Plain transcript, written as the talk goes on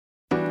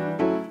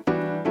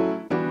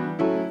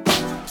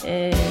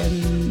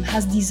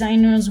As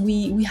designers,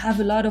 we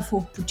have a lot of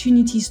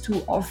opportunities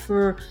to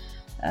offer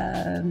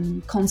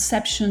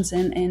conceptions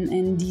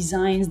and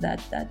designs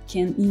that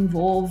can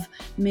involve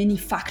many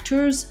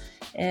factors.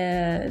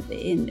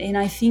 And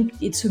I think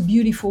it's a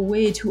beautiful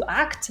way to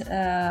act,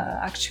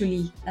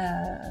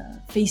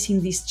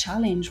 facing this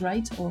challenge,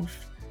 right,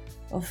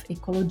 of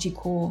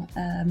ecological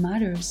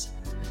matters.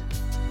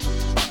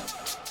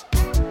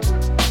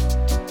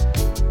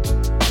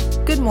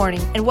 Good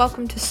morning and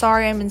welcome to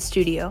Sorry I'm in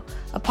Studio,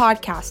 a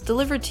podcast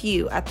delivered to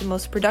you at the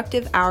most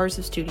productive hours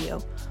of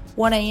studio,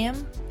 1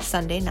 a.m.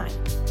 Sunday night.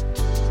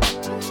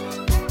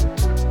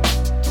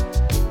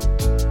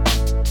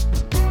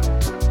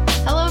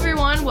 Hello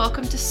everyone,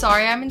 welcome to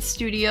Sorry I'm in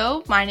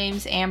Studio. My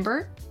name's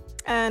Amber.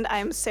 And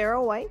I'm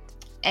Sarah White.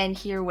 And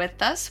here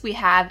with us we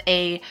have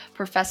a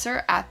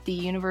professor at the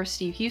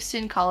University of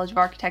Houston College of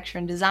Architecture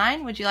and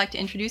Design. Would you like to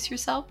introduce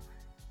yourself?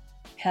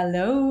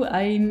 Hello,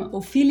 I'm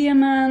Ophelia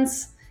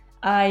Mans.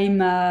 I'm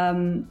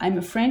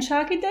a French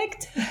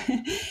architect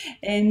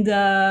and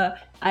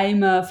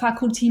I'm a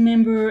faculty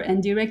member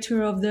and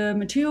director of the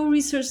Material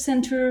Research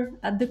Center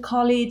at the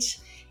college,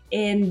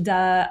 and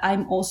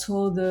I'm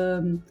also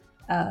the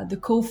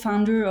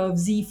co-founder of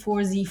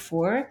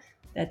Z4Z4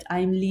 that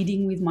I'm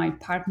leading with my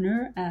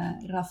partner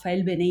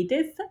Rafael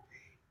Benitez,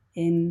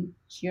 and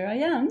here I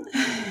am.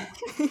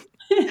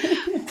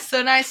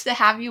 So nice to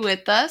have you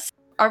with us.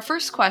 Our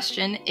first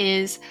question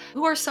is,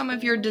 who are some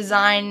of your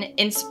design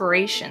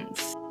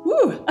inspirations?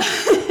 Woo!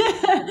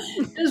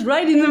 Just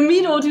right in the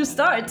middle to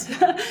start.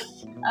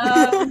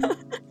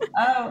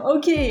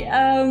 Okay.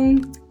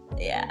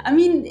 Yeah, I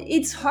mean,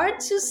 it's hard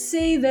to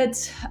say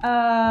that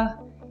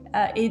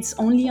it's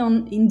only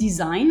in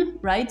design,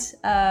 right?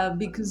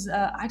 Because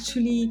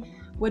actually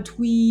what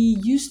we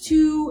used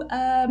to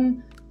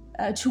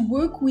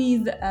work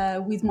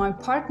with my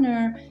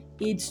partner,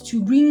 it's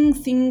to bring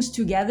things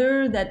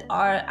together that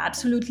are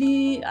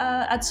absolutely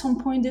at some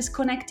point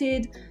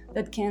disconnected,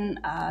 that can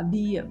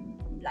be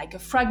like a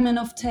fragment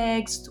of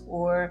text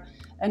or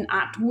an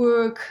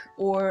artwork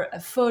or a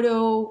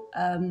photo,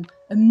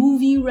 a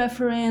movie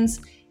reference,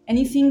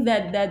 anything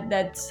that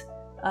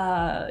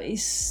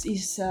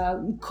is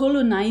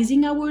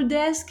colonizing our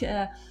desk.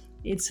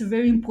 It's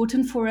very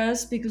important for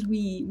us because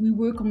we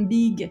work on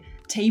big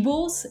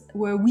tables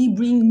where we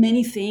bring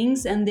many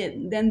things and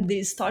then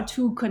they start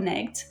to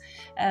connect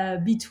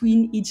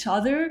between each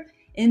other.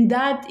 And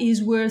that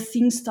is where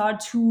things start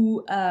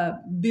to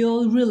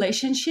build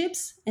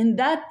relationships. And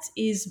that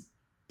is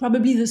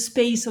probably the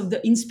space of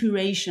the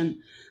inspiration,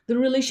 the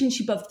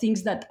relationship of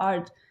things that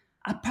are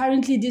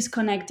apparently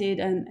disconnected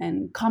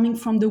and coming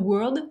from the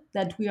world,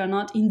 that we are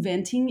not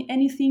inventing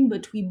anything,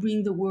 but we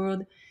bring the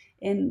world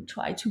and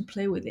try to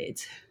play with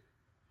it.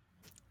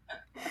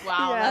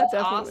 Wow, yeah, that's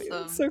definitely.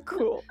 awesome. So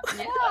cool.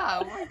 Yeah,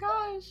 oh my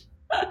gosh.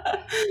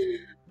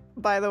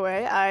 By the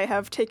way, I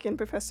have taken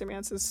Professor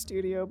Mans's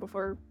studio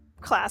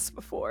class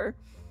before,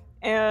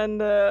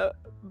 and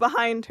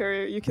behind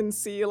her you can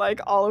see like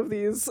all of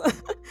these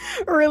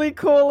really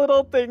cool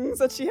little things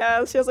that she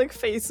has. She has like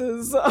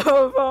faces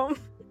of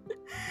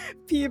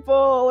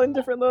people and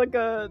different like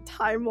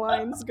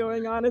timelines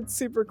going on. It's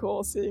super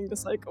cool seeing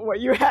just like what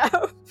you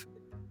have.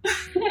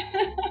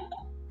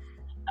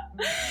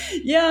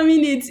 Yeah, I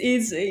mean,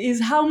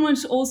 it's how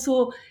much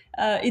also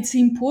it's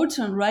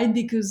important, right?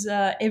 Because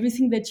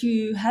everything that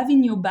you have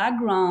in your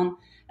background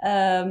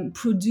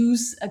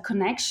produce a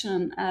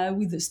connection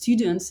with the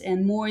students,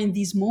 and more in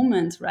this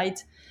moment,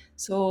 right?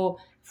 So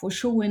for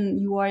sure, when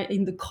you are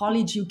in the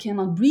college, you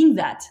cannot bring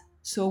that.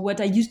 So what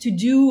I used to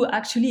do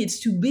actually is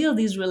to build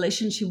this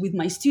relationship with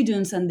my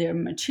students and their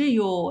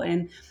material,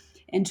 and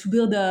to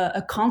build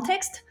a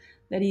context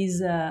that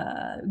is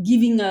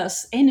giving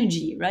us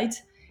energy, right?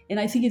 And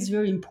I think it's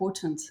very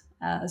important.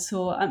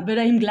 But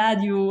I'm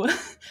glad you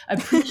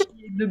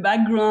appreciate the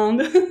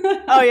background.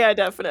 Oh yeah,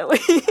 definitely.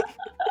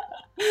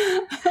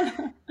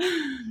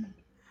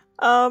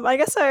 I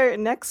guess our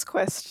next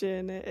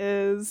question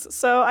is,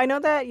 so I know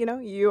that,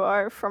 you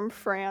are from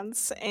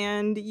France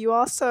and you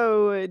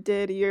also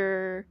did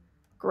your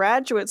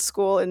graduate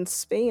school in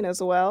Spain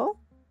as well.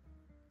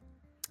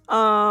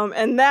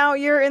 And now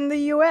you're in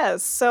the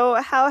US. So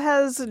how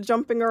has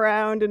jumping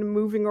around and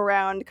moving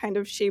around kind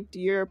of shaped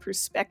your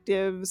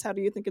perspectives? How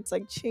do you think it's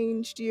like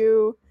changed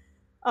you?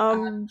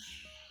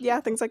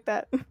 Yeah, things like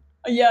that.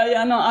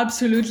 Yeah, no,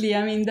 absolutely.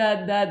 I mean,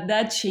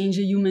 that changed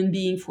a human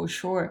being for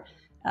sure.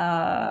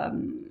 I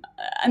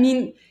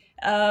mean,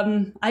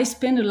 I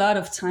spent a lot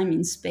of time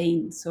in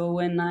Spain. So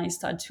when I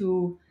start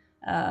to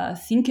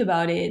think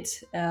about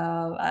it,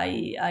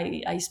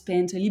 I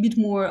spent a little bit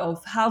more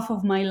of half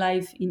of my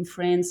life in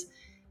France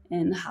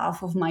and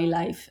half of my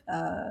life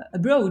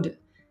abroad.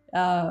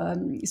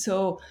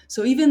 So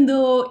even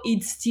though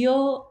it's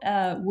still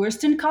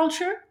Western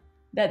culture,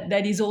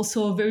 that is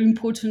also very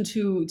important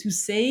to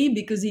say,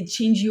 because it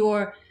changed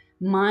your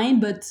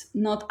mind, but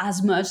not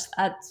as much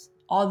as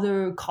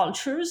other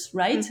cultures,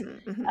 right?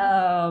 Mm-hmm,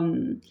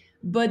 mm-hmm.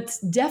 But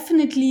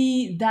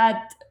definitely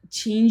that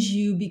changed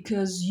you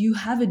because you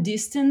have a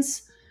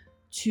distance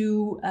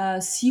to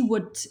see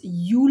what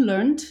you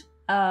learned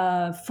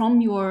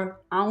from your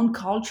own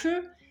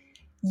culture.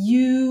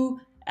 You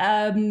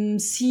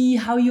see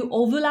how you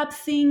overlap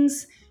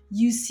things.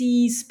 You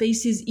see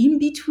spaces in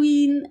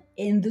between,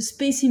 and the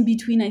space in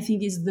between, I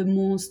think, is the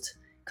most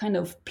kind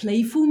of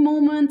playful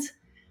moment,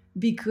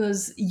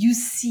 because you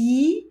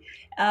see,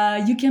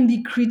 you can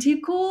be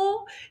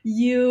critical,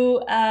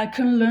 you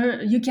can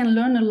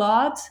learn a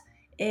lot,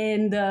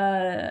 and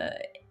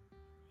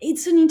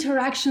it's an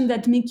interaction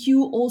that makes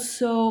you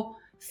also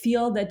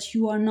feel that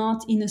you are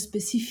not in a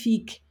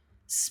specific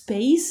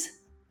space.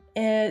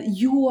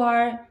 You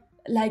are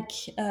like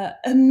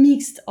a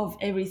mix of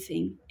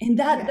everything, and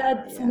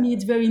that for me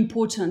it's very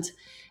important.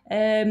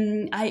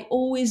 I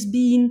always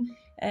been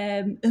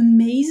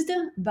amazed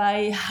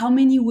by how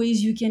many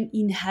ways you can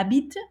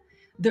inhabit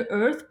the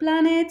Earth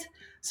planet.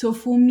 So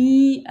for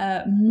me,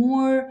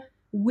 more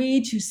way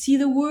to see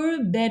the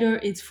world, better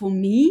it's for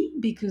me,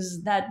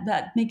 because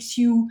that makes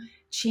you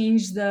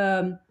change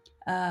the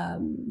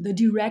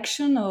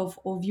direction of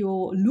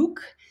your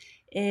look.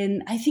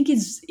 And I think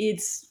it's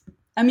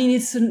I mean,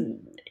 it's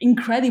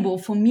incredible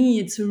for me.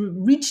 It's a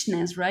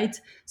richness, right?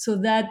 So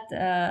that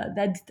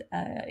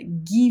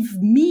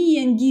give me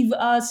and give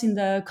us in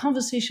the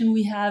conversation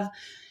we have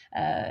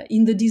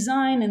in the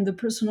design and the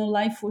personal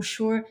life, for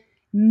sure,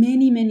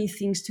 many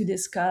things to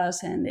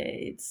discuss, and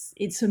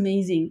it's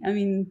amazing. I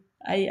mean,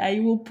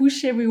 I will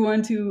push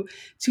everyone to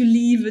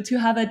leave, to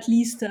have at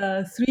least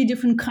 3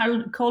 different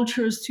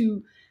cultures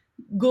to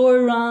go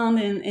around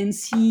and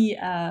see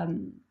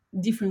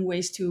different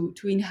ways to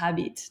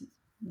inhabit.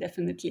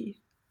 Definitely.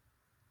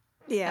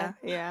 Yeah.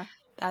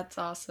 That's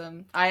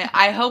awesome.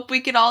 I hope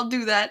we can all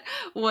do that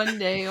one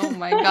day. Oh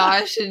my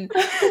gosh. And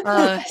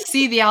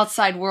see the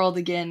outside world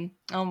again.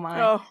 Oh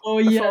my. Oh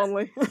yes.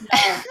 Only.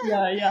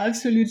 yeah,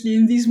 absolutely.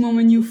 In this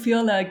moment, you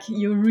feel like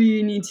you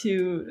really need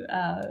to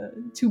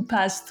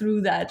pass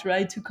through that,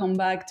 right? To come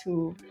back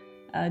to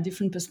a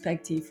different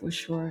perspective, for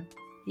sure.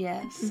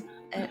 Yes.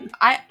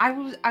 I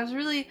was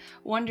really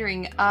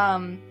wondering,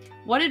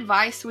 what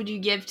advice would you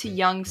give to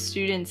young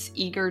students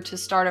eager to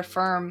start a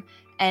firm,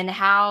 and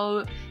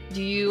how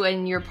do you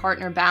and your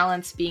partner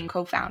balance being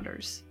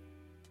co-founders?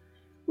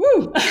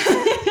 Woo!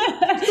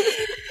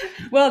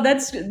 Well,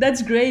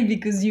 that's great,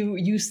 because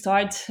you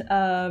start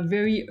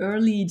very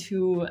early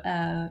to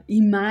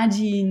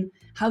imagine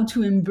how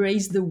to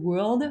embrace the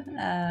world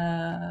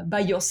by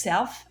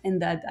yourself,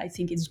 and that, I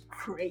think, is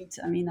great.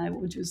 I mean, I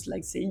would just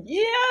like say,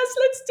 yes,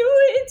 let's do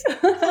it.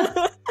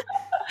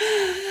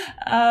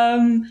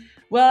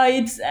 Well,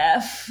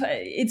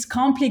 it's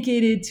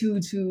complicated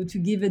to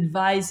give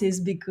advices,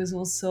 because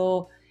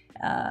also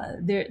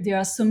there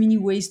are so many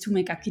ways to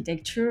make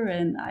architecture,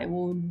 and I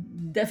will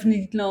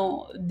definitely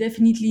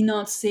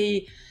not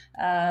say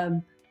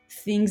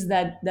things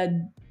that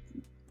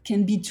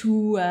can be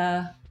too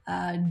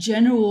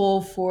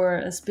general for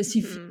a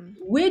specific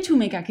way to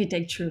make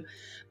architecture.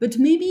 But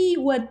maybe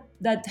what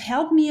that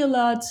helped me a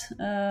lot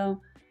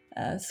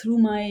through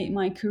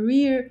my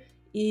career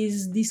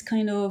is this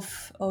kind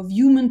of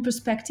human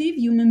perspective,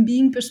 human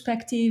being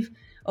perspective,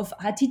 of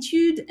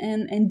attitude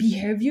and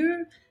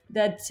behavior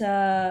that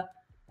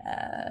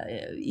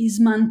is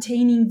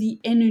maintaining the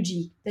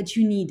energy that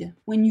you need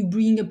when you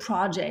bring a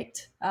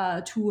project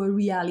to a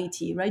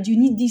reality, right? You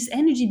need this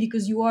energy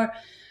because you are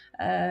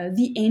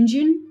the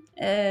engine.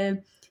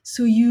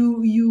 So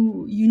you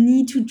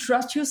need to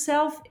trust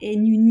yourself,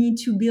 and you need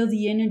to build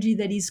the energy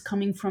that is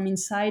coming from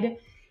inside,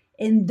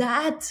 and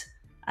that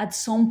at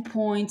some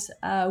point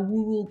we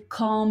will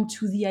come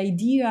to the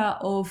idea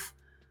of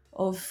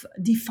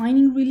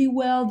defining really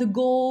well the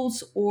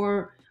goals,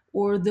 or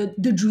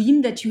the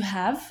dream that you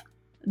have,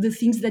 the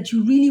things that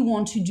you really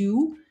want to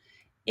do,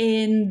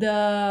 and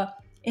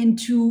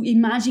to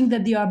imagine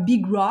that they are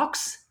big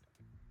rocks,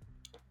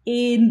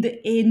 and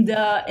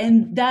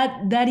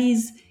that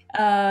is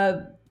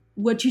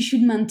what you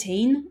should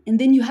maintain. And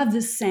then you have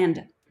the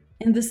sand,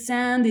 and the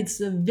sand, it's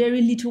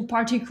very little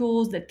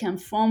particles that can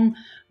form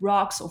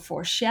rocks or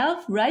for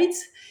shelf, right?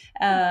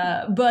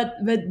 But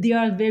they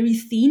are very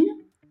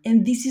thin,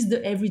 and this is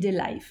the everyday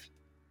life.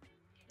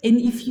 And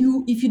if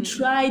you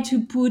try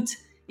to put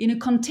in a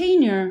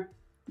container,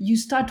 you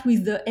start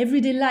with the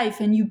everyday life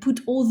and you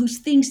put all those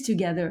things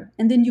together,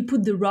 and then you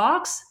put the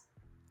rocks,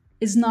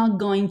 it's not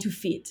going to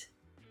fit.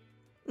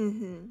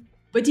 Mm-hmm.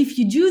 But if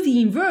you do the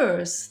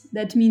inverse,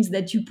 that means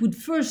that you put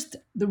first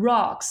the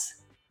rocks,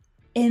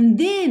 and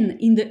then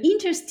in the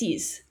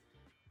interstice,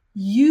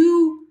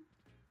 you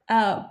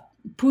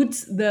put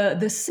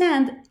the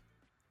sand,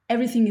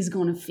 everything is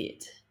going to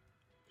fit.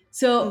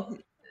 So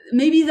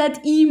maybe that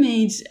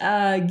image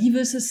give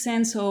us a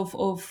sense of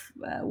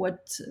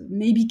what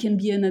maybe can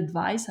be an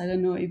advice. I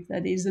don't know if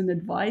that is an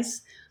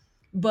advice,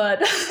 but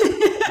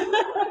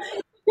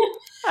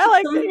I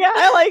liked it. Yeah,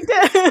 I liked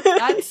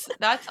it.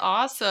 That's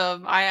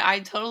awesome. I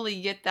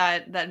totally get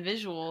that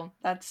visual.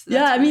 That's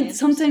yeah. I really mean,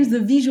 sometimes the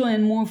visual,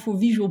 and more for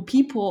visual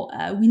people,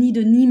 we need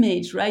an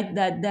image, right?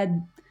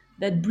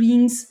 That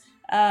brings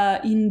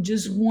in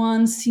just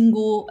one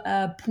single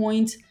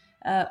point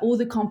all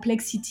the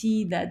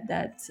complexity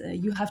that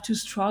you have to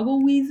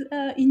struggle with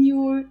in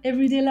your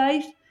everyday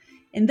life.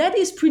 And that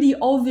is pretty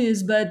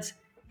obvious, but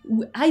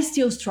I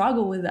still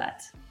struggle with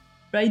that,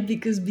 right?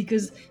 Because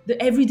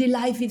the everyday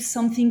life is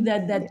something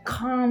that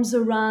comes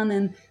around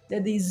and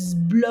that is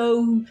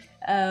blow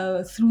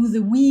through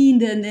the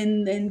wind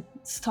and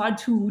start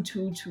to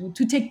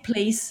take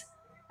place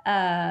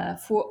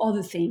for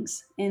other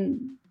things.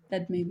 And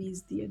that maybe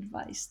is the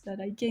advice that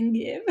I can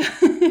give.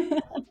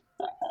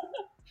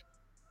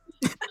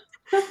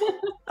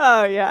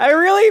 Oh yeah, I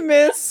really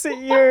miss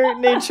your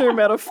nature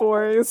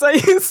metaphors. I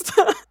used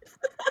to.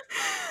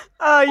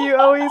 Oh, you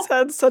always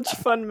had such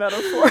fun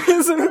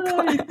metaphors in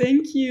Oh, class.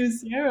 thank you,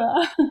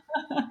 Sarah.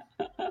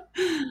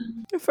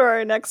 For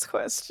our next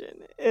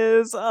question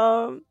is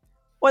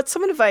what's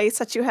some advice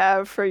that you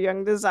have for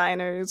young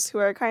designers who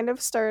are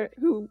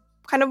who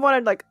kind of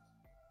want to like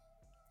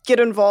get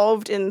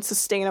involved in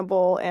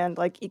sustainable and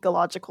like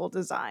ecological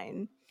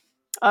design?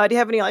 Do you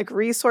have any like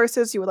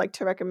resources you would like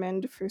to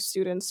recommend for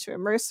students to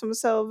immerse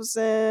themselves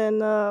in?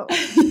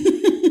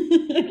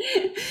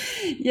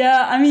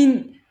 Yeah, I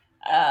mean,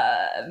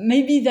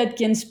 maybe that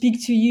can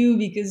speak to you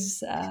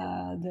because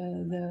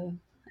the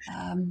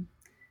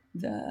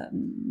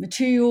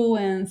material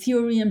and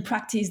theory and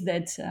practice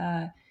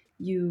that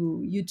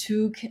you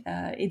took,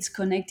 it's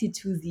connected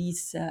to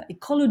this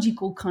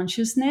ecological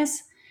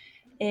consciousness,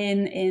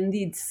 and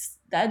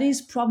that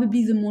is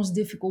probably the most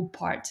difficult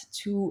part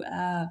to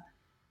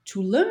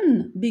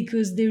learn,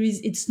 because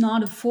it's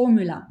not a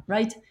formula,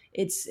 right?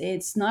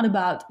 It's not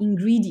about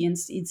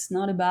ingredients, it's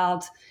not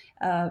about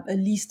a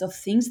list of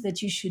things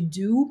that you should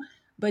do,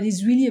 but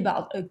it's really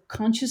about a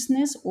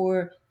consciousness,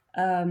 or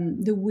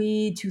the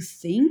way to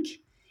think.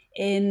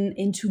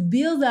 And to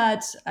build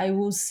that, I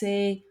will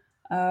say,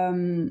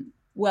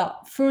 well,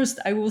 first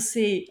I will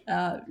say,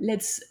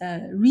 let's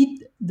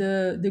read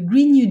the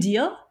Green New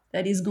Deal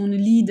that is going to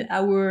lead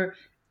our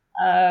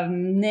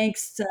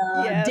next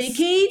Yes,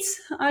 decades,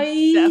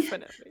 I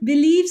definitely.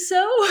 believe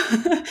so.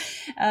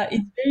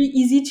 It's very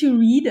easy to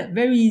read,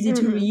 very easy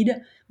to Hmm.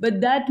 read,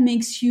 but that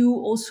makes you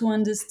also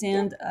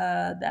understand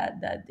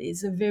that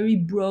is a very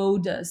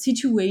broad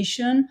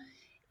situation.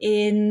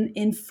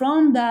 And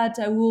from that,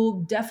 I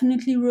will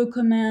definitely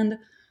recommend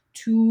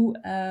to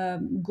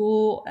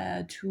go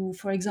to,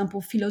 for example,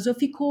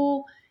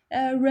 philosophical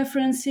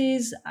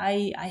references.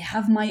 I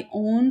have my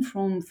own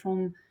from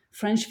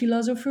French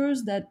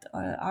philosophers that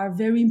are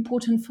very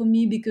important for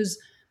me, because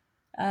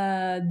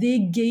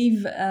they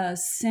gave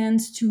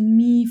sense to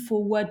me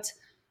for what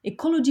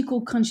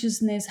ecological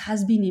consciousness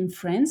has been in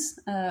France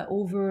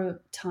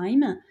over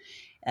time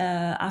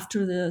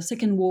after the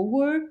Second World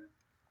War.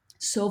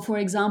 So, for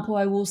example,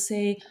 I will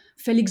say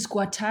Felix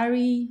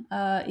Guattari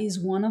is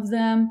one of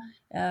them.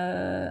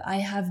 I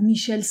have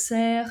Michel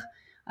Serres.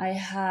 I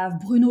have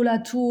Bruno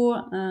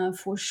Latour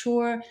for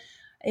sure.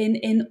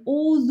 And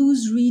all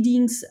those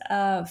readings,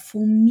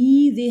 for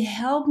me, they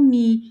help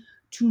me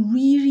to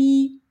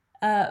really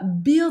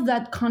build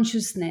that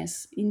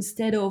consciousness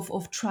instead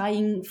of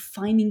trying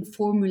finding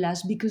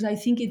formulas, because I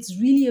think it's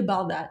really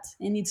about that,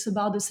 and it's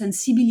about the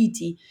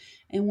sensibility.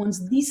 And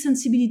once this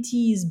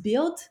sensibility is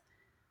built,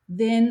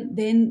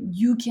 then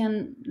you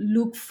can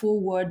look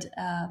forward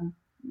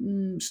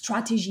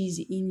strategies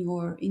in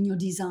your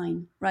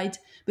design, right?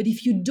 But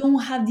if you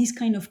don't have this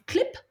kind of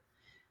clip,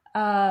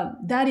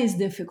 that is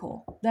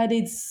difficult. That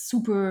is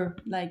super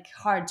like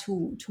hard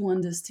to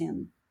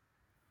understand.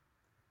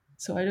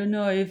 So I don't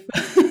know if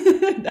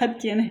that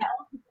can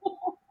help.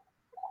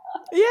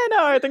 Yeah,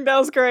 no, I think that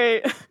was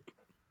great.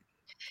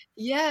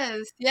 Yes,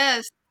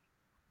 yes.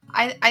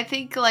 I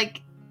think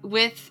like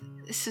with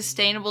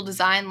sustainable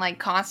design like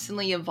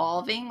constantly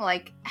evolving,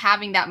 like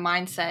having that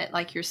mindset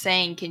like you're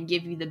saying can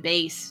give you the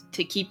base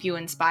to keep you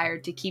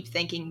inspired, to keep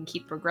thinking and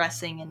keep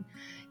progressing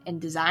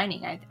and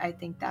designing. I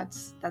think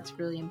that's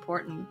really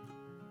important.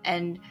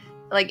 And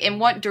like in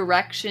what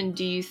direction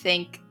do you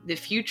think the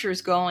future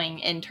is going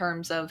in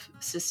terms of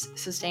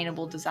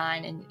sustainable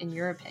design in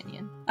your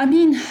opinion? I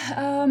mean,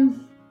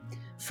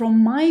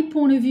 from my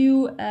point of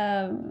view,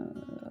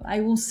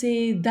 I will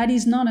say that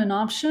is not an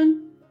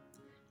option.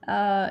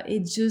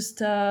 It's just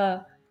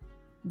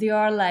there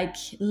are like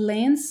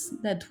lanes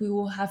that we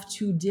will have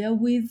to deal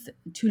with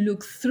to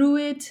look through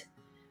it,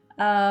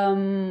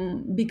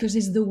 because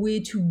it's the way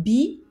to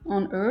be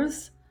on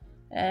Earth.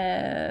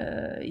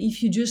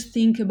 If you just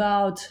think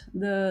about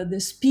the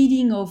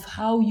speeding of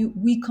how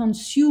we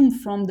consume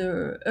from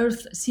the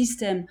Earth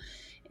system,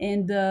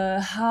 and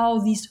how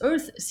this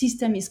Earth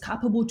system is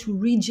capable to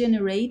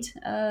regenerate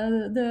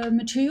the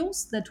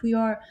materials that we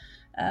are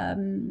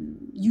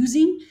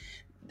using,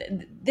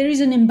 there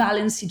is an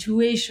imbalanced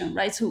situation,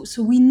 right?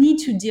 So we need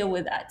to deal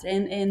with that,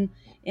 and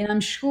I'm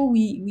sure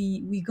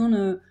we're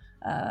gonna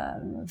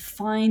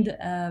find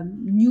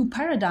new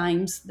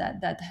paradigms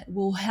that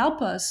will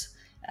help us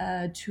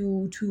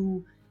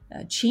to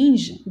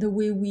change the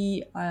way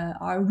we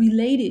are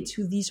related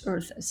to this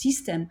Earth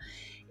system.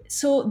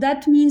 So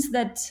that means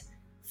that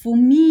for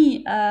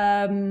me,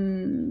 there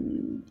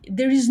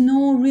is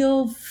no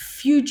real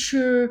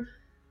future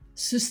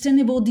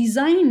sustainable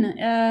design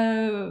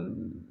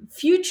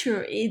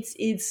future,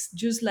 it's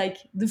just like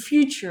the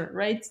future,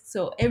 right?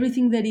 So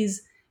everything that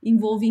is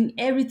involving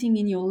everything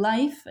in your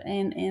life,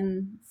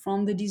 and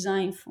from the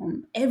design,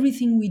 from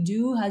everything we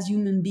do as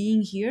human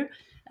being here,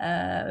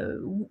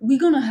 we're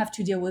gonna have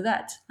to deal with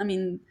that. I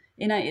mean,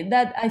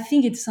 I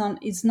think it's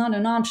not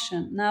an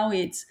option now.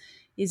 It's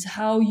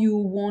how you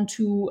want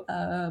to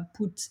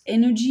put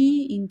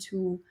energy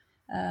into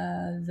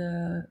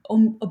the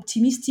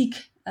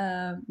optimistic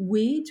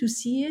way to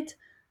see it,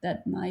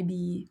 that might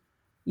be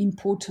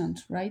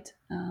important, right,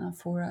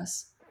 for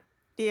us.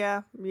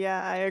 Yeah,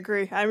 yeah, I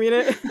agree. I mean,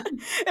 it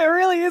it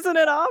really isn't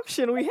an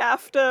option. We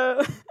have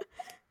to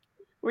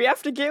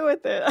get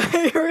with it.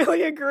 I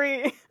really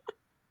agree.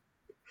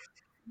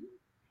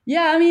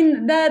 Yeah, I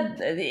mean that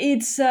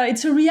it's a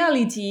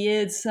reality.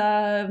 It's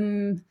a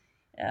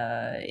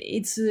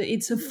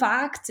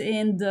fact,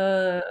 and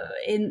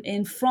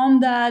from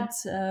that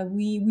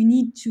we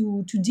need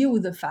to deal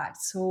with the fact.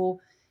 So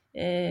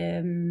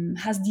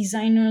as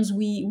designers,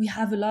 we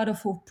have a lot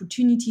of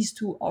opportunities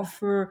to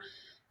offer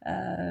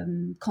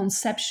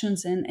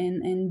conceptions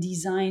and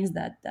designs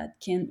that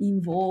can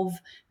involve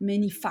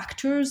many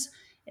factors.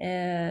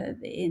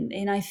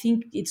 And I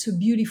think it's a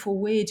beautiful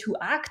way to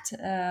act,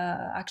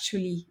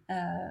 actually,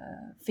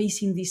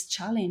 facing this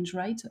challenge,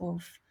 right,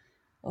 of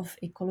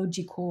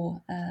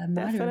ecological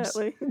matters.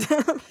 Definitely.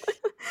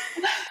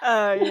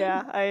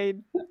 Yeah, I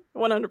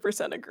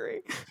 100%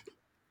 agree.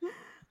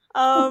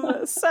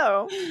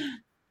 So,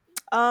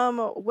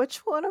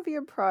 which one of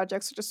your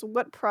projects, or just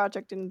what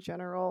project in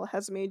general,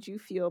 has made you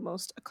feel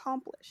most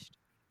accomplished?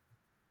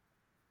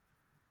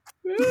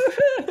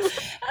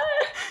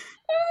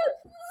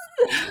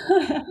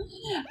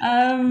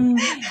 um,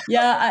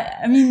 yeah,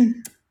 I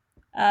mean,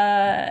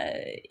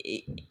 I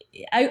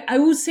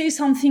would say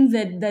something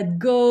that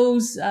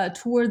goes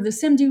toward the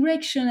same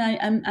direction.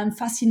 I'm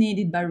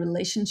fascinated by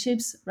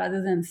relationships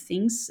rather than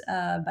things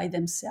by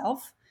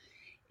themselves.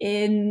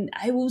 And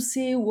I will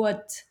say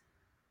what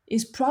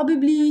is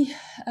probably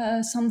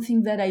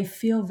something that I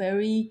feel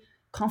very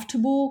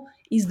comfortable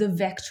is the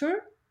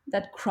vector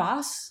that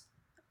cross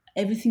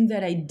everything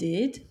that I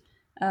did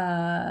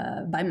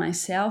by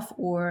myself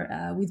or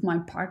with my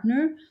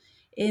partner.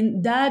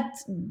 And that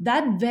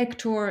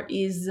vector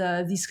is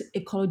this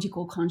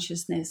ecological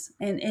consciousness,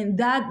 and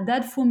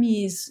that for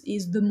me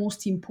is the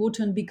most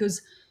important,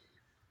 because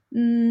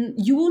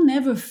you will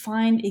never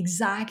find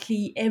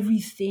exactly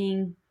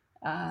everything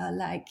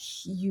like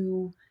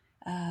you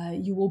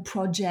will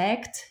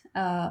project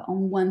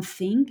on one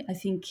thing. I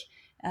think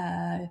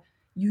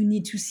you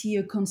need to see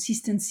a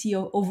consistency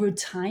over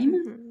time,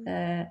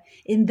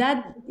 and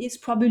that is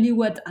probably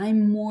what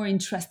I'm more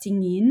interested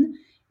in.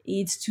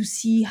 It's to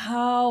see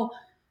how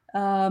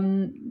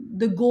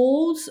the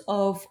goals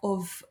of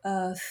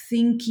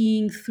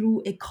thinking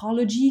through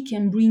ecology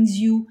can brings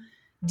you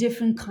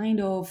different kind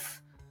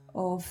of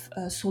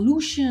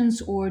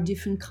solutions or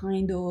different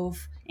kind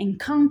of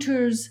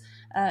encounters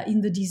in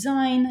the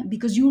design,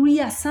 because you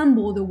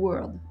reassemble the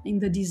world in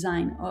the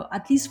design.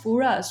 At least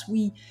for us,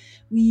 we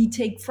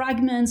take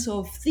fragments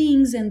of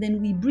things and then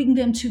we bring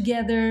them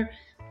together,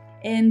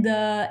 and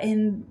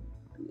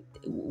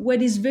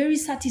what is very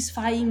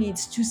satisfying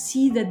is to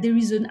see that there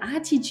is an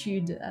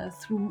attitude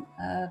through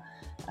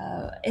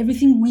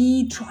everything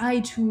we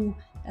try to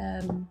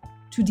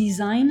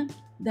design,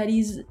 that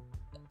is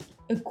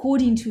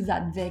according to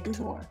that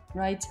vector,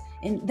 right?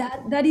 And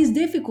that is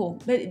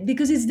difficult, but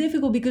because it's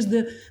difficult because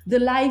the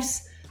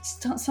lives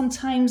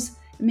sometimes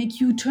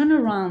make you turn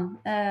around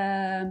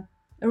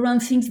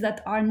things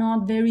that are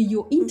not very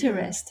your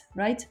interest,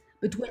 right?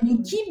 But when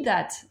you keep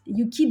that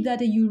and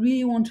you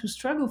really want to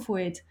struggle for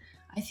it,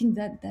 I think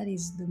that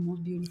is the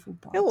most beautiful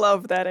I part.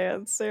 love that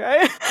answer.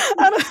 I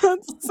don't,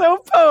 it's so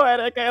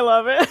poetic. I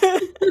love it.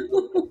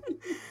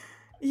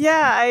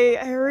 Yeah,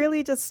 I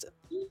really just,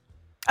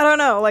 I don't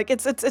know. Like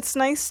it's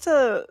nice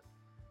to,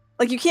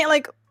 like, you can't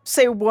like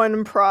say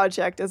one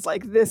project is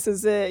like, this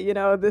is it.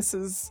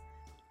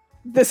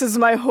 This is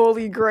my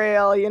holy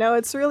grail.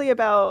 It's really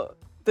about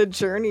the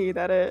journey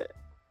that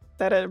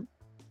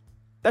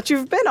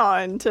you've been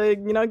on to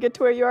get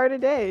to where you are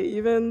today.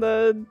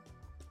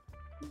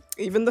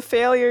 Even the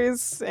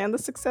failures and the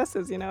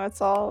successes.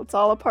 It's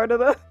all a part of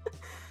the.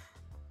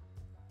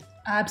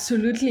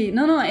 Absolutely.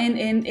 No,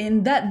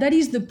 and that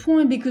is the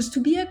point, because to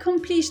be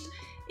accomplished,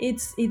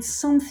 it's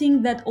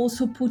something that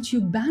also puts you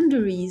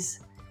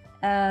boundaries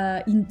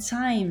in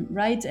time,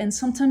 right? And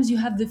sometimes you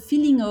have the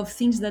feeling of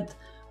things that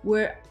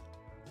were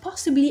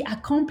possibly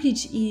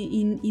accomplished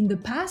in the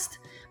past,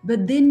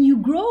 but then you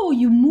grow,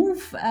 you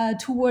move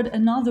toward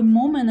another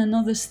moment,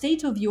 another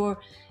state of your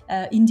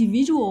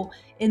individual,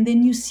 and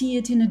then you see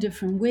it in a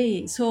different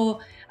way.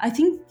 So I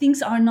think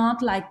things are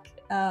not like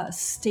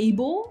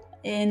stable,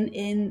 and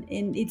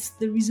it's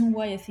the reason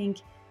why I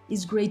think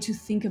it's great to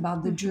think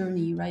about the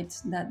journey, right?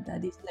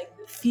 That is like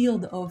the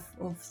field of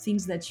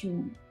things that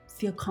you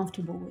feel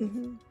comfortable with.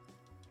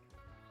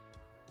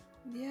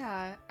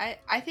 Yeah,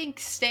 I think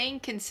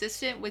staying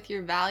consistent with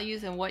your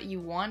values and what you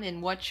want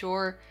and what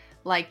your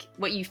like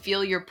what you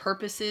feel your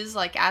purpose is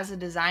like as a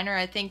designer.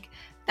 I think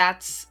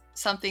that's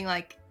something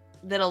like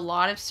that a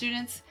lot of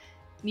students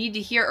need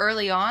to hear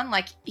early on.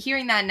 Like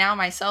hearing that now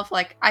myself,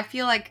 like I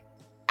feel like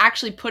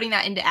actually putting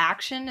that into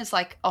action is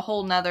like a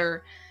whole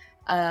nother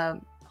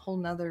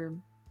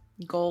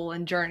goal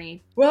and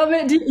journey. Well,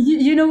 but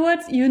you know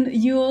what?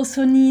 You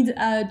also need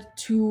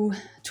to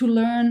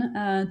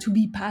learn to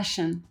be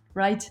passionate,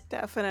 right?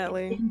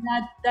 Definitely. And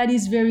that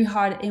is very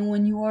hard. And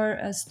when you are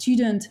a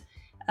student,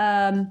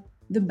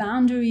 the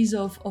boundaries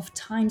of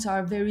times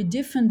are very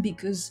different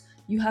because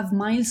you have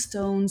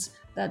milestones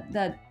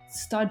that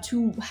start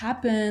to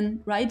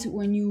happen, right?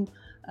 When you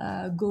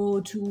go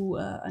to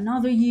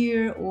another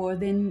year, or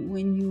then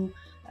when you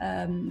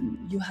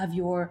have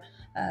your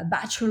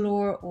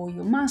bachelor or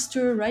your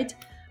master, right?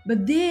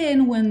 But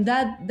then when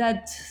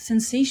that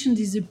sensation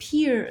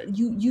disappear,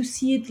 you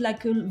see it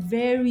like a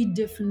very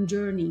different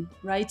journey,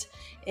 right?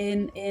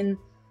 And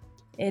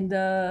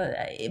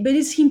but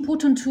it's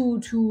important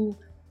to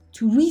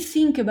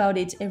rethink about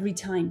it every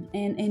time,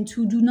 and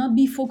to do not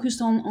be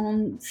focused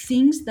on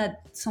things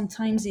that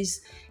sometimes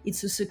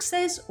it's a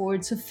success or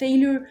it's a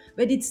failure,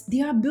 but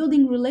they are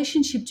building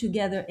relationship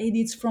together, and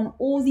it's from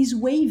all these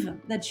wave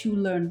that you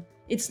learn.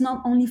 It's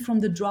not only from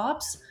the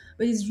drops,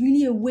 but it's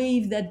really a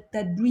wave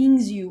that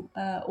brings you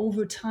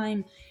over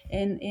time,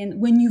 and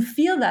when you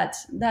feel that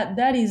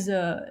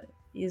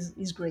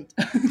is great.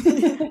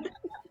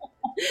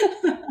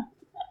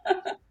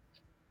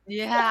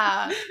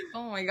 Yeah.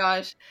 Oh my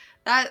gosh.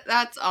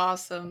 That's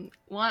awesome.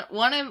 One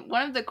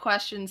of the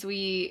questions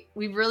we've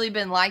really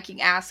been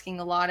liking asking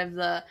a lot of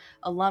the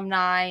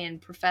alumni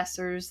and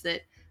professors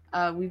that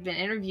we've been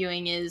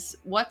interviewing is,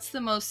 what's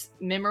the most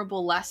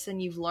memorable lesson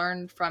you've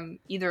learned from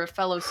either a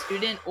fellow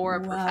student or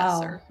a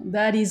professor?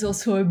 That is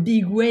also a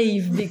big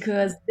wave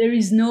because there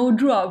is no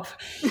drop.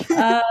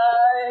 I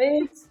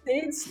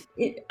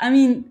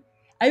mean,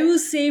 I will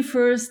say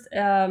first,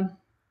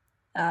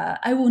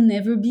 I will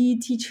never be a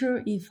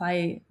teacher if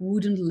I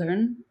wouldn't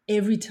learn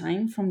every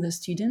time from the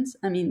students.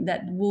 I mean,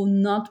 that will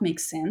not make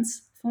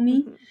sense for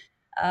me. Mhm.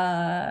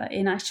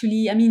 And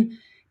actually, I mean,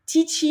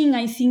 teaching,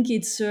 I think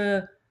it's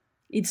a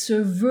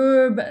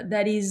verb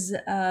that is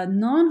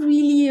not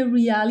really a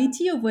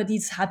reality of what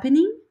is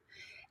happening.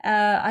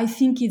 I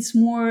think it's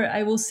more,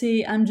 I will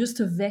say, I'm just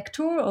a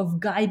vector of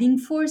guiding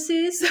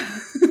forces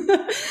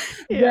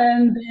Yeah.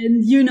 than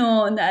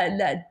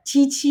that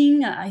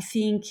teaching. I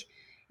think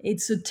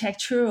it's a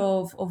texture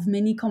of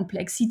many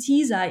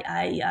complexities.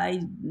 I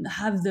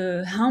have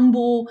the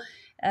humble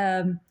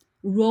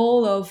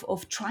role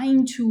of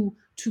trying to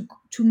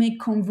make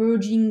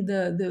converging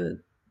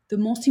the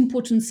most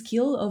important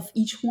skill of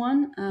each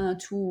one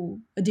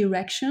to a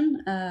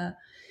direction.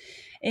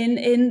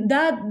 And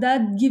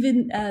that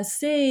given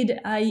said,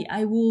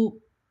 I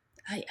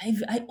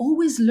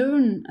always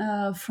learn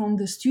from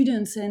the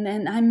students,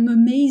 and I'm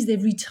amazed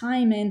every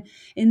time,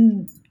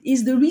 and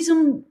is the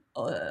reason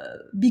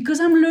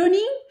because I'm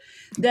learning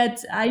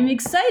that I'm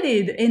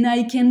excited and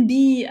I can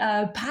be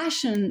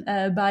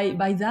passionate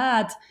by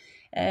that.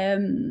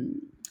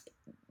 Um,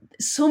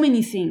 so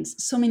many things.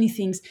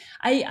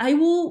 I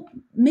will,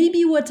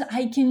 maybe what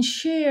I can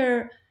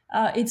share,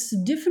 it's a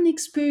different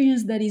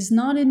experience that is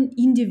not an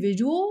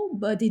individual,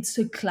 but it's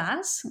a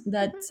class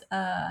that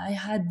I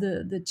had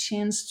the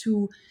chance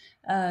to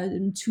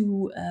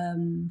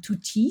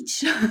teach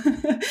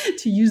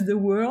to use the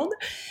word.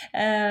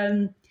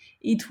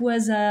 It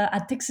was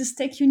at Texas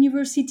Tech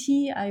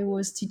University. I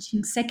was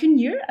teaching second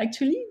year,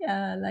 actually,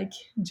 like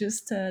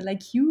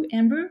you,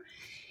 Amber.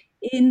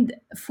 And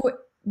for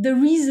the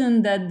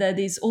reason that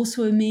is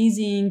also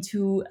amazing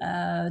to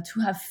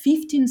have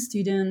 15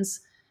 students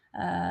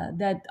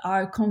that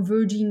are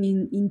converging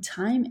in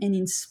time and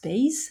in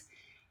space.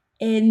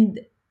 And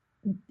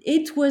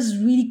it was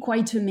really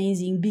quite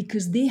amazing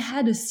because they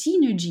had a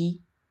synergy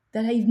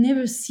that I've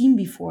never seen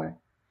before.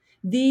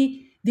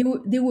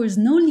 There was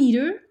no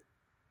leader.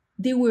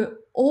 They were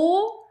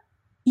all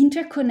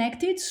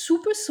interconnected,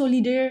 super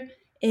solidar,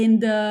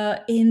 and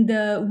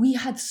we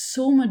had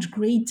so much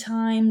great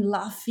time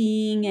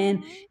laughing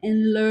and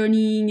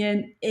learning,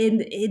 and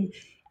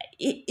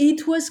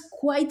it was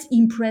quite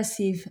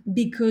impressive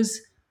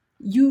because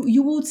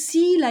you will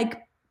see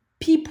like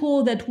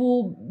people that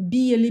will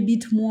be a little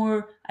bit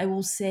more, I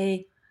will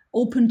say,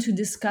 open to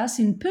discuss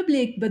in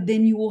public, but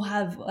then you will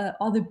have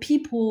other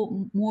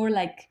people more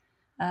like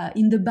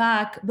in the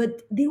back,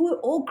 but they were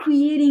all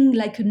creating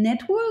like a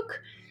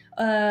network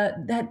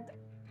that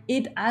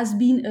it has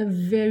been a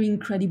very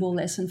incredible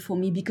lesson for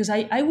me because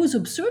I was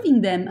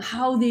observing them,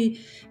 how they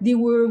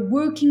were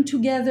working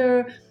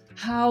together,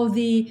 how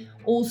they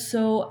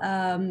also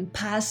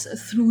pass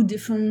through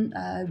different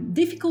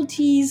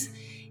difficulties.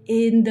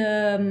 And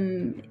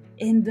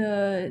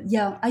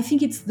yeah, I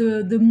think it's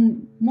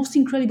the most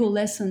incredible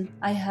lesson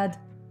I had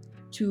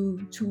to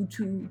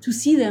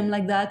see them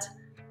like that.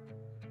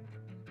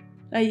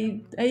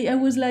 I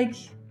was like,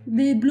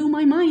 they blew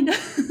my mind.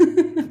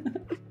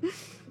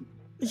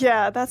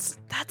 Yeah, that's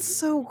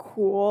so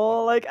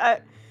cool. Like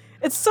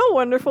It's so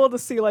wonderful to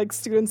see like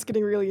students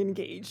getting really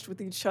engaged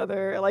with each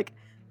other. Like,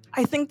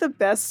 I think the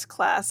best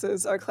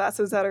classes are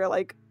classes that are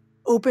like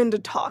open to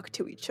talk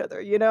to each other,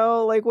 you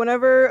know? Like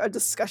whenever a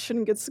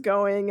discussion gets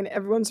going and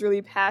everyone's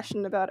really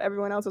passionate about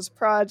everyone else's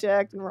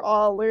project and we're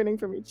all learning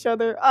from each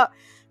other.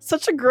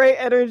 Such a great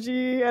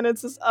energy, and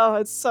it's just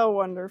it's so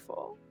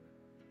wonderful.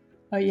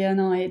 Oh yeah,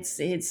 no, it's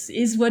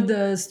what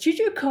the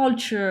studio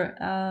culture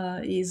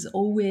is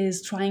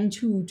always trying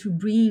to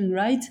bring,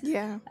 right?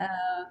 Yeah.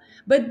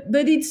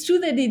 But it's true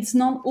that it's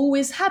not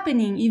always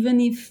happening,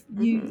 even if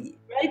you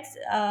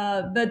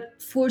right.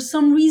 But for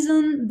some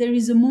reason, there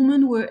is a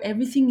moment where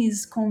everything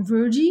is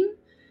converging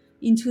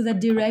into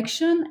that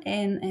direction,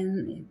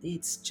 and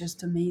it's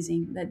just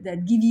amazing.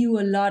 That give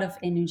you a lot of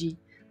energy.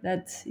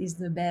 That is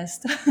the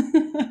best.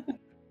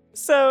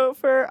 So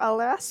for our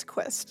last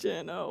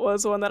question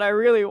was one that I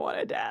really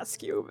wanted to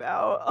ask you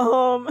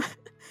about.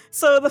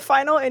 So the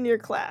final in your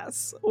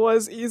class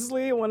was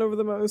easily one of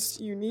the most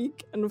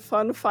unique and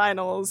fun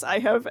finals I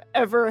have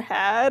ever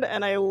had,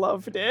 and I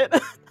loved it.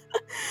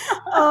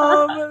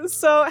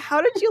 So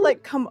how did you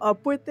like come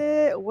up with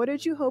it? What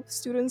did you hope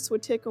students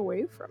would take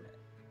away from it?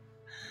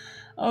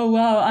 Oh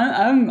wow,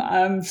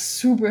 I'm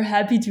super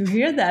happy to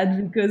hear that,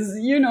 because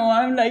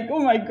I'm like, oh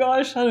my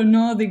gosh, I don't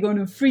know, they're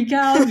gonna freak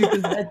out,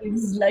 because that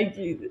is like,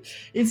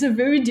 it's a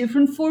very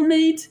different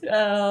format,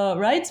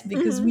 right?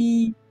 Because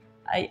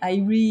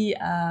I really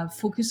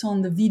focus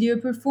on the video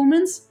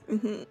performance.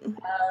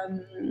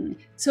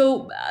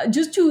 So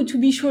just to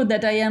be sure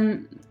that I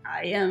am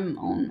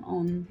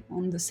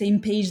on the same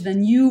page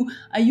than you,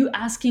 are you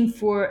asking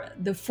for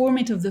the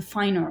format of the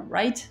final,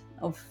 right?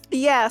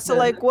 Yeah, so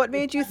like what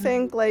made you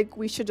think like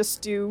we should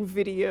just do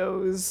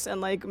videos and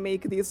like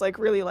make these like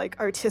really like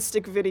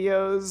artistic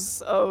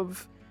videos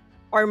of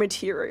our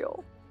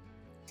material?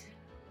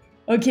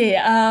 Okay,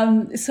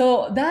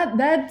 so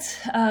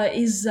that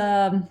is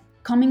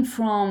coming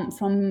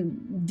from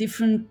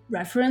different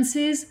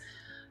references.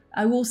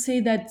 I will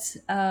say that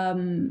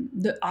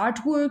the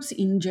artworks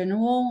in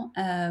general,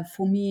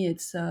 for me,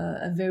 it's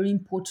a very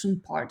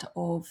important part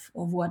of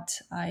what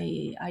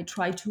I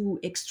try to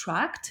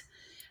extract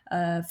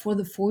for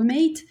the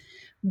format,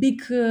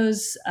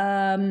 because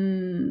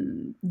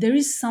there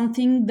is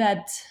something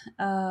that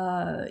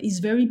is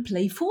very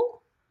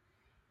playful,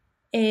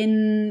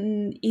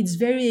 and it's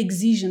very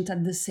exigent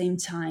at the same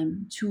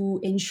time,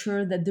 to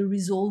ensure that the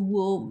result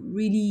will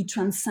really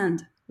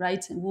transcend,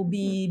 right? It will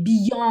be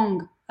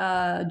beyond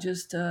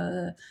just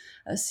a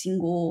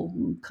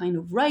single kind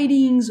of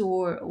writings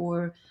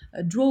or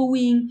a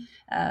drawing.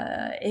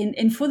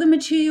 And for the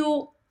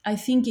material, I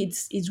think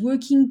it's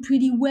working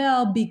pretty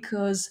well,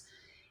 because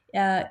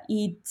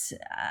it's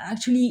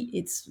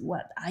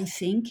what I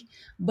think,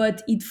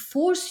 but it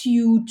forces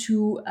you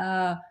to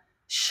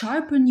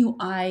sharpen your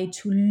eye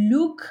to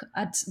look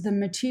at the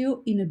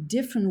material in a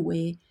different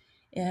way.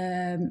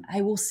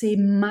 I will say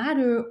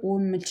matter or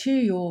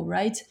material,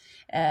 right?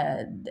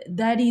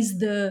 That is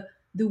the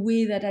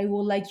way that I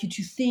would like you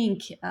to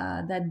think,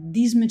 that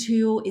this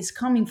material is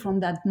coming from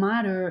that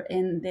matter,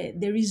 and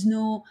there is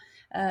no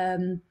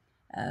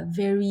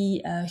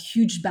very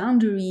huge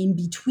boundary in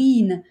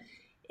between.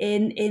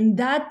 And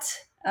that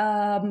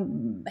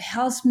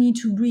helps me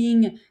to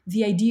bring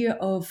the idea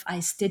of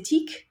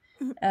aesthetic,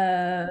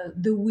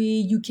 the way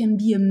you can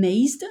be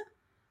amazed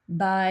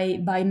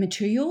by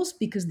materials,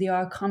 because they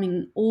are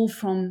coming all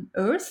from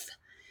earth,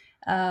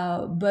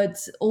 but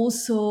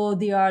also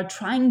they are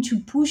trying to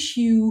push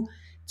you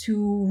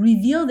to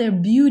reveal their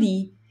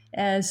beauty.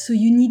 So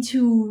you need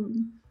to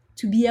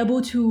be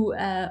able to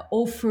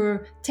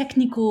offer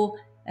technical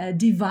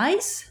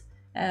device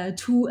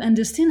to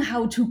understand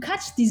how to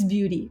catch this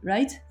beauty,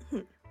 right?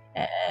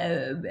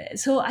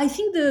 So I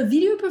think the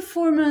video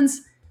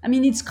performance, I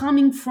mean, it's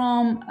coming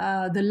from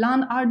the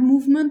land art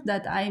movement,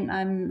 that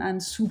I'm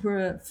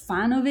super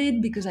fan of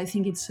it, because I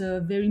think it's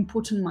a very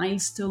important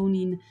milestone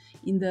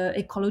in the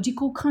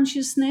ecological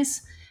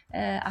consciousness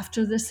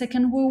after the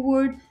Second World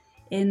War.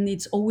 And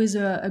it's always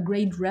a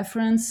great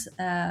reference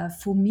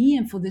for me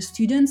and for the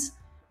students,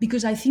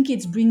 because I think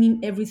it's bringing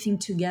everything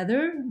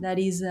together. That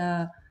is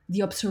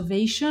the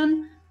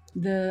observation,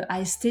 the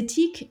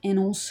aesthetic, and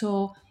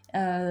also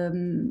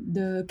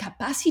the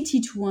capacity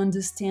to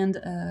understand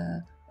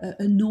a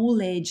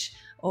knowledge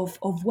of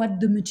what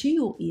the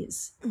material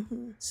is.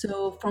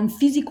 So from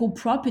physical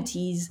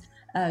properties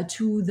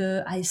to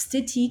the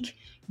aesthetic,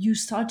 you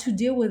start to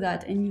deal with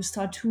that, and you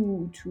start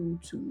to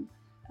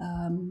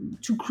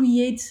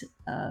create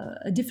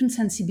a different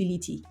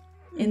sensibility.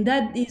 And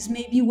that is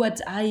maybe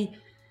what I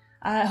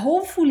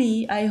hope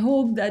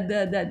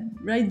that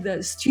right,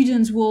 the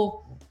students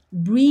will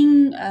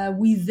bring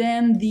with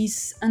them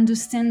this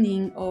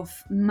understanding of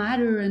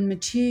matter and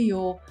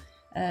material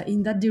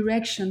in that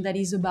direction, that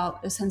is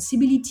about a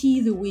sensibility,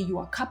 the way you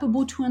are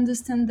capable to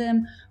understand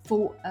them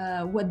for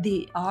what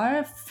they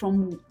are,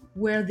 from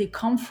where they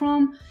come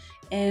from,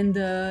 and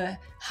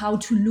how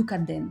to look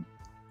at them.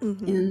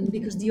 And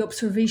because the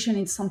observation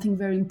is something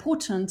very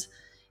important,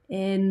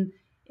 and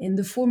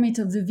the format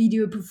of the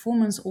video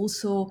performance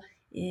also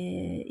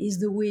is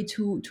the way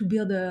to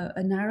build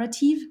a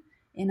narrative.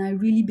 And I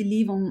really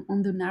believe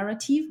on the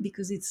narrative,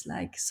 because it's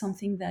like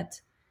something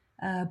that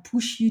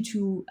push you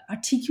to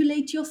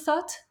articulate your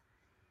thought.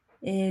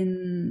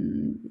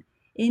 And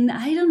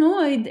I don't know,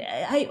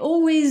 I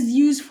always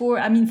use for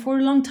a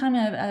long time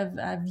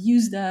I've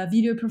used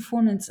video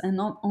performance, and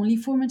not only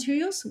for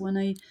materials. When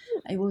I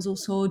was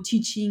also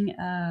teaching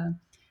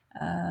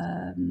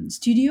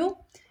studio.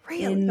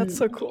 Really? That's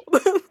so cool.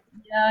 For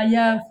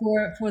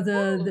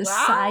the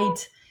Wow.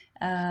 site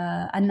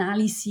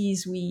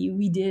analysis,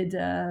 we did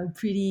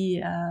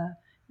pretty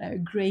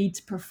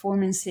great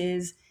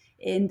performances.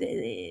 And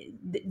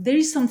there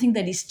is something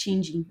that is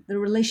changing, the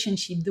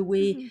relationship, the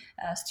way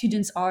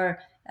students are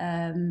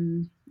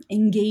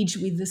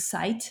engaged with the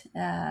site.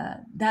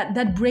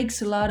 That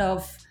breaks a lot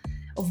of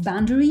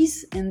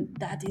boundaries, and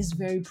that is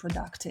very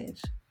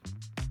productive.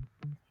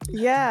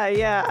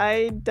 Yeah,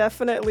 I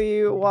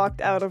definitely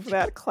walked out of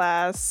that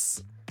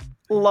class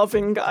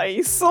loving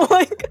ice.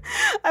 Like,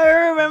 I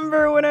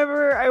remember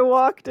whenever I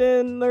walked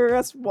in, or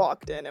just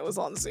walked in, it was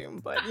on Zoom,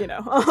 but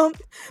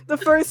the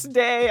first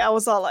day I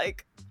was all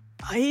like,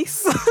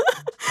 ice?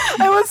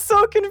 I was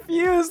so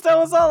confused. I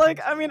was all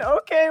like,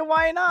 okay,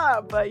 why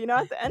not? But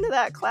at the end of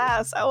that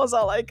class, I was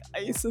all like,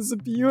 ice is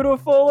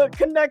beautiful. It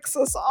connects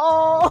us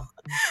all.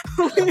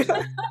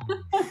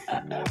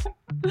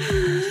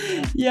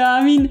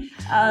 Yeah,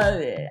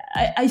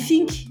 I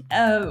think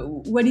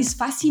what is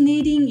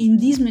fascinating in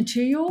this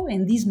material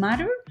and this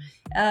matter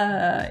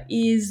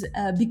is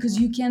because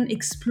you can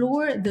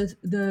explore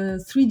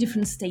the three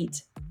different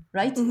states,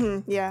 right?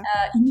 Yeah.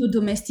 In your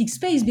domestic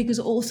space, because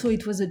also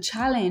it was a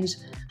challenge.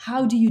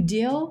 How do you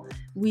deal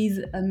with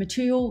a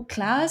material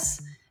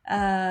class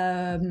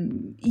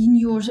in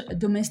your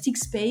domestic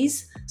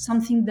space,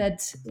 something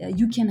that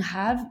you can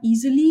have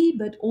easily,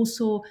 but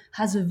also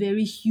has a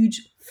very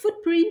huge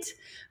footprint,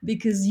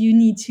 because you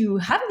need to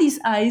have this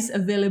ice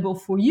available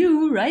for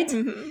you, right?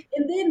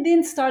 And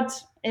then start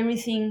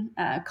everything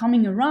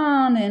coming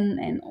around,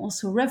 and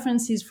also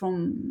references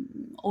from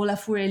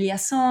Olafur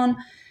Eliasson,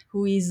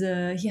 who is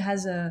he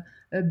has a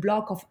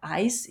block of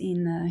ice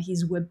in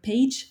his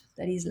webpage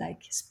that is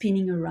like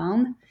spinning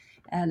around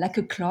like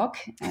a clock.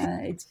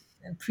 It's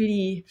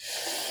pretty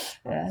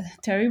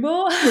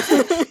terrible.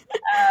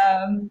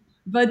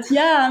 But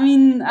yeah,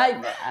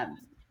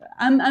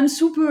 I'm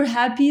super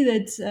happy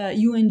that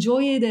you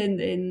enjoy it,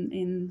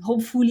 and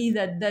hopefully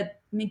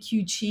that make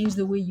you change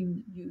the way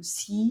you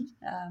see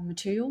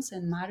materials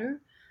and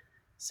matter.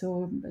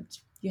 So, but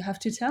you have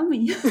to tell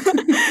me.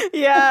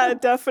 Yeah,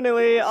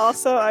 definitely.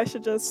 Also, I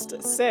should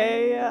just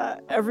say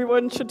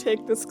everyone should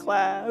take this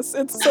class.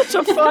 It's such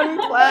a fun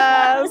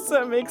class.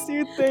 It makes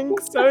you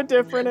think so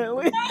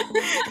differently.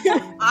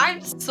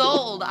 I'm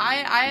sold.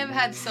 I have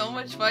had so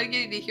much fun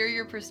getting to hear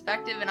your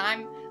perspective, and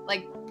I'm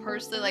like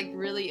personally like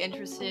really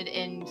interested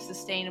in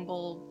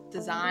sustainable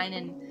design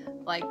and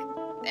like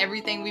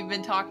everything we've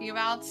been talking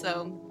about.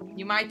 So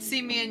you might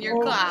see me in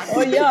your class.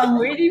 Oh yeah, I'm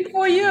waiting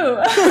for you.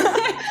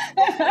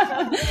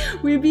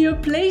 Will be a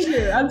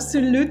pleasure.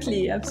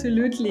 Absolutely.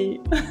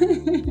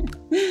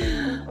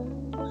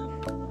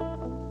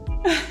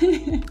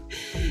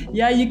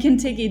 Yeah, you can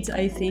take it,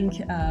 I think,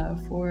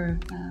 for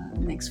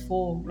next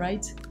fall,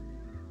 right?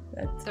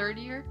 Third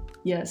year?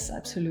 Yes,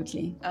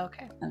 absolutely.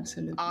 Okay.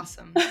 Absolutely.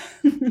 Awesome.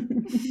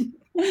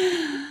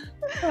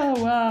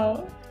 Oh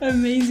wow,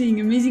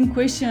 amazing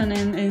question,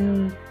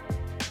 and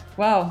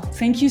wow,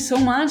 thank you so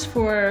much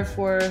for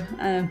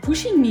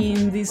pushing me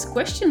in these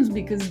questions,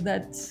 because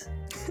that's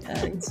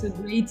it's a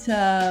great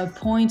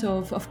point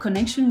of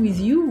connection with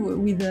you,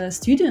 with the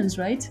students,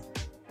 right?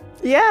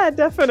 Yeah,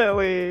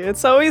 definitely.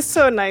 It's always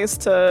so nice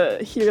to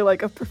hear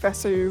like a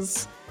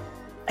professor's,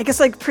 I guess,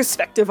 like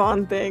perspective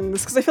on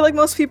things, because I feel like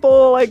most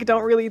people like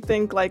don't really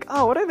think like,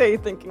 oh, what are they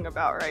thinking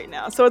about right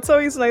now? So it's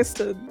always nice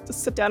to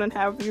just sit down and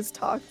have these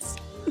talks.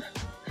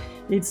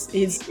 It's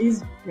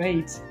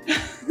great.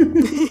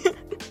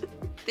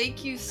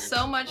 Thank you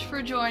so much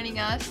for joining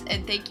us,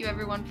 and thank you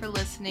everyone for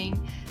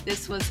listening.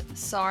 This was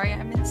Sorry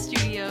I'm in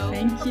Studio.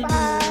 Thank you.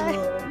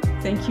 Bye.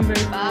 Thank you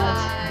very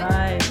much.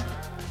 Bye.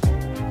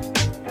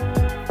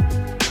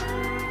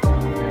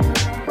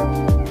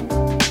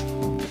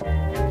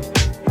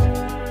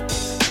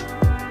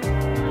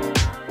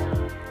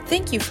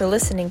 Thank you for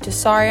listening to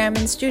Sorry I'm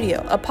in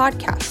Studio, a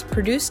podcast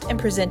produced and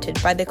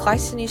presented by the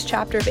Cleisthenes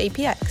chapter of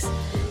APX.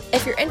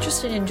 If you're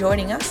interested in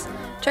joining us,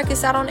 check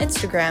us out on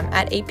Instagram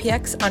at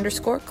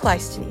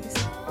APX_Cleisthenes.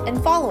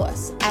 And follow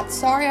us at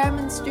Sorry I'm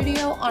in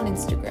Studio on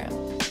Instagram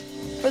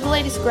for the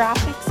latest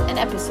graphics and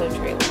episode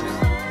trailers.